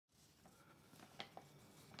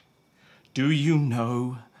Do you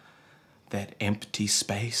know that empty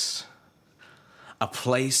space? A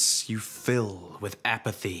place you fill with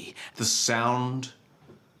apathy, the sound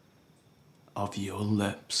of your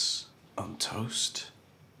lips on toast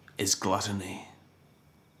is gluttony.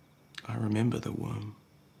 I remember the womb.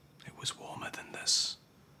 It was warmer than this.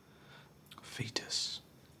 Fetus.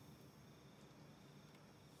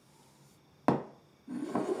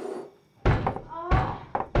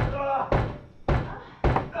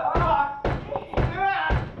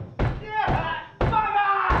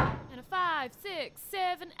 And a 5, 6,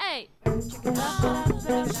 7, 8. FLAT3.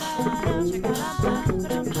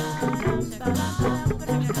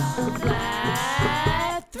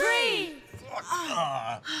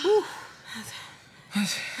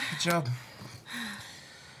 Good job.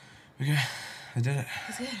 Okay, I did it.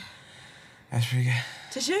 That's good. That's pretty good.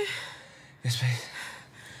 Tissue? Yes, please.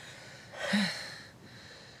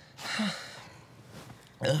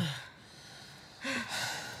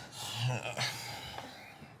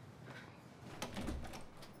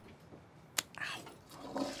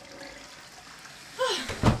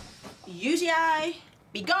 UTI,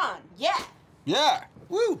 be gone. Yeah. Yeah.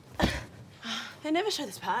 Woo. They never show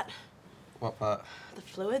this part. What part? The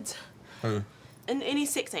fluids. Who? In any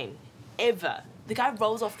sex scene, ever. The guy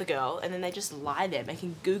rolls off the girl and then they just lie there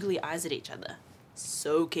making googly eyes at each other,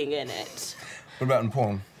 soaking in it. What about in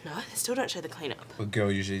porn? No, they still don't show the cleanup. The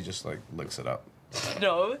girl usually just like licks it up.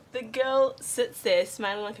 No, the girl sits there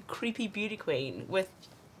smiling like a creepy beauty queen with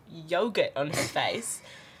yogurt on her face.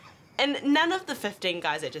 And none of the 15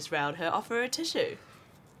 guys that just railed her offer a tissue.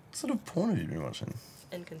 What sort of porn have you been watching?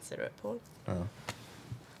 Inconsiderate porn. Oh.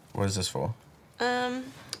 What is this for?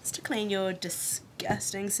 It's to clean your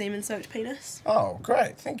disgusting semen-soaked penis. Oh,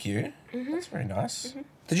 great. Thank you. That's very nice.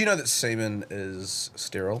 Did you know that semen is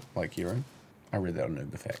sterile, like urine? I read that on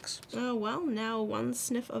Uber Facts. Oh, well, now one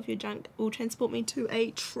sniff of your junk will transport me to a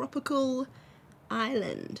tropical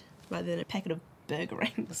island rather than a packet of burger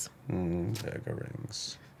rings. Burger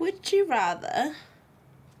rings. Would you rather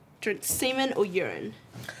drink semen or urine?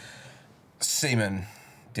 Semen,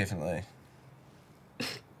 definitely.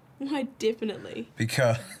 Why definitely?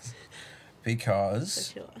 Because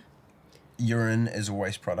So sure. urine is a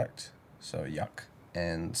waste product, so yuck.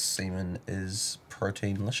 And semen is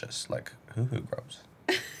protein-licious, like hoo-hoo grubs.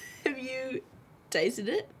 Have you tasted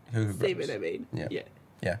it? Hoo-hoo grubs. Semen, I mean. Yeah.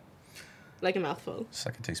 Yeah. Like a mouthful. It's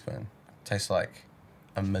like a teaspoon. Tastes like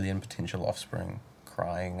a million potential offspring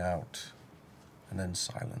crying out and then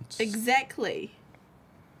silence. Exactly.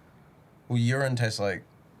 Well, urine tastes like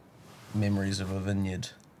memories of a vineyard.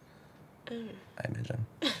 Oh. I imagine.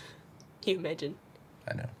 You imagine.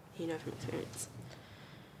 I know. You know from experience.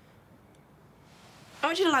 I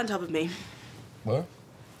want you to lie on top of me. What?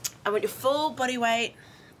 I want your full body weight,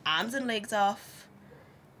 arms and legs off.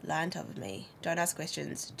 Lie on top of me. Don't ask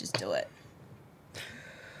questions. Just do it.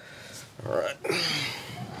 All right.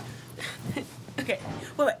 Okay.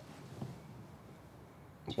 Wait.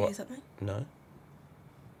 Did you What? hear something? No.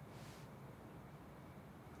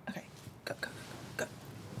 Okay. Go. Okay.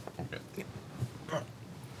 Yeah.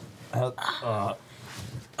 How's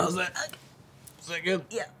that? Is that good?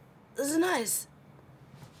 Yeah. This is nice.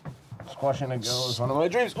 Squashing a girl is one of my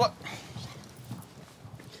dreams. What?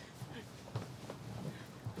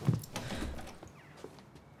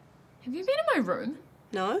 Have you been in my room?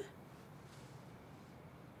 No?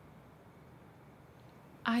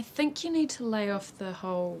 I think you need to lay off the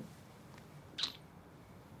whole...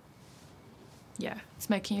 Yeah, it's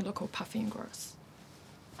making you look all puffy and gross.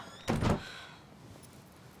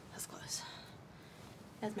 That's close.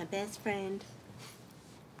 That's my best friend.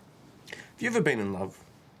 Have you ever been in love?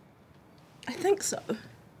 I think so.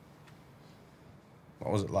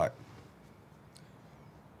 What was it like?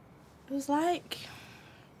 It was like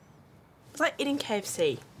eating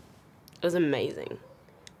KFC. It was amazing.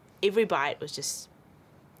 Every bite was just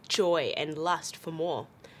joy and lust for more.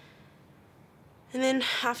 And then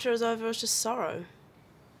after it was over, it was just sorrow.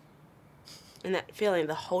 And that feeling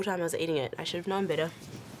the whole time I was eating it, I should have known better.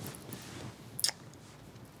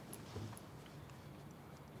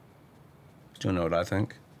 Do you know what I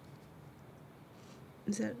think?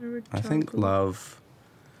 Is that a rhetorical? I think love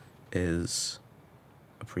is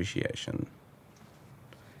appreciation.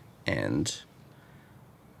 And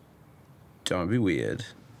don't be weird,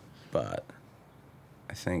 but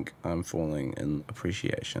I think I'm falling in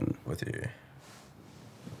appreciation with you.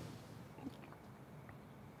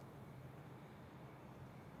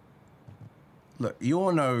 Look, you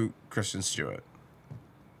all know Kristen Stewart,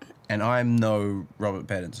 and I'm no Robert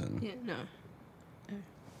Pattinson. Yeah, no.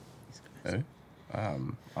 Who?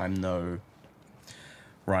 I'm no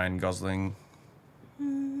Ryan Gosling.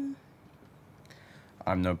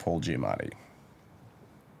 I'm no Paul Giamatti.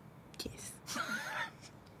 Yes.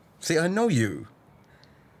 See, I know you.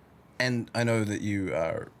 And I know that you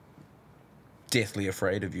are deathly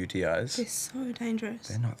afraid of UTIs. They're so dangerous.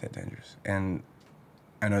 They're not that dangerous. And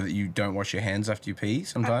I know that you don't wash your hands after you pee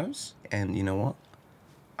sometimes. And you know what?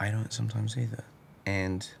 I don't sometimes either.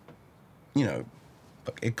 And, you know,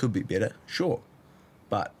 look, it could be better, sure.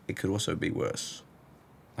 But it could also be worse.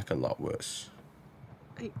 Like a lot worse.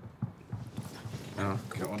 Oh,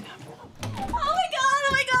 go on. Oh my god!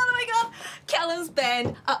 Callum's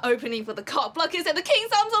band are opening for the Cock Blockers at the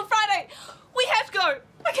King's Arms on Friday. We have to go,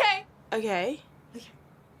 okay? Okay.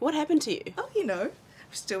 What happened to you? Oh, you know, I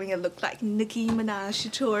was doing a look like Nicki Minaj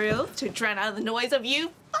tutorial to drown out the noise of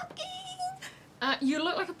you fucking. You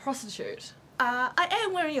look like a prostitute. I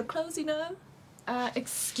am wearing your clothes, you know.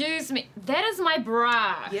 Excuse me. That is my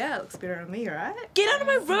bra. Yeah, looks better on me, right? Get out of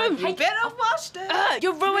my room! You better wash it.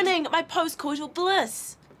 You're ruining my post-coital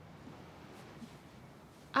bliss.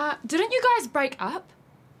 Didn't you guys break up?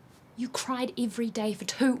 You cried every day for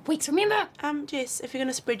 2 weeks, remember? Jess, if you're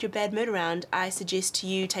gonna spread your bad mood around, I suggest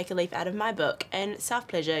you take a leaf out of my book and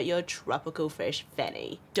self-pleasure your tropical fresh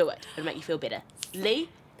fanny. Do it. It'll make you feel better. Lee,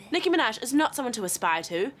 Nicki Minaj is not someone to aspire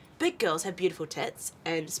to. Big girls have beautiful tits,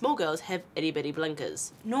 and small girls have itty-bitty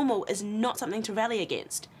blinkers. Normal is not something to rally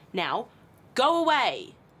against. Now, go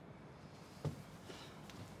away!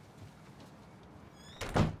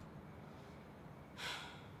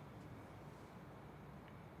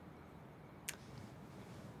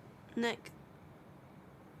 Nick,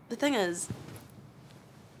 the thing is,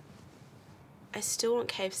 I still want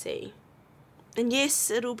KFC. And yes,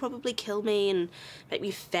 it'll probably kill me and make me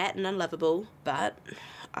fat and unlovable, but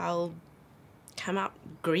I'll come out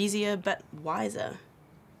greasier but wiser.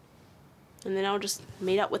 And then I'll just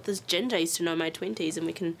meet up with this ginger I used to know in my 20s and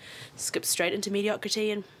we can skip straight into mediocrity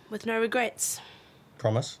and with no regrets.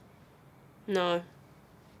 Promise? No.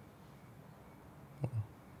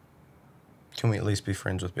 Can we at least be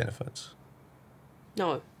friends with benefits?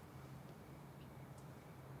 No.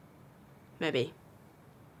 Maybe.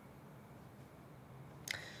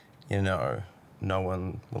 You know, no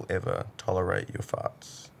one will ever tolerate your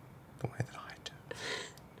farts the way that I do.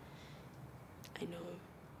 I know.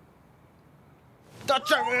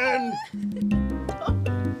 Dutch oven!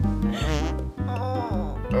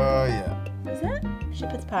 Oh. Oh, yeah. Was that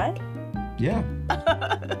shepherd's pie? Yeah.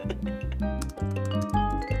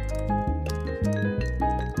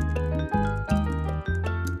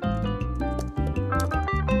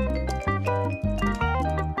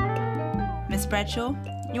 Miss Bradshaw,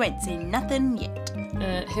 you ain't seen nothing yet.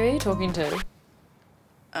 Who are you talking to?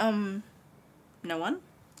 No one?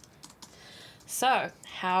 So,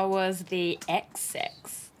 how was the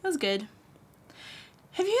sex? That was good.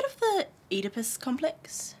 Have you heard of the Oedipus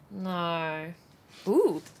complex? No.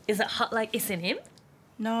 Ooh, is it hot like S&M?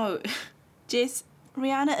 No. Jess,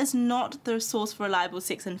 Rihanna is not the source for reliable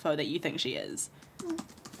sex info that you think she is.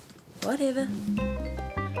 Whatever.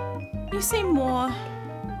 You seem more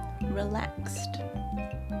relaxed.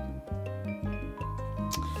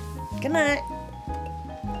 Good night.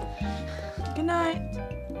 Good night.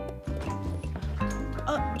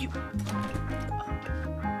 Oh, you...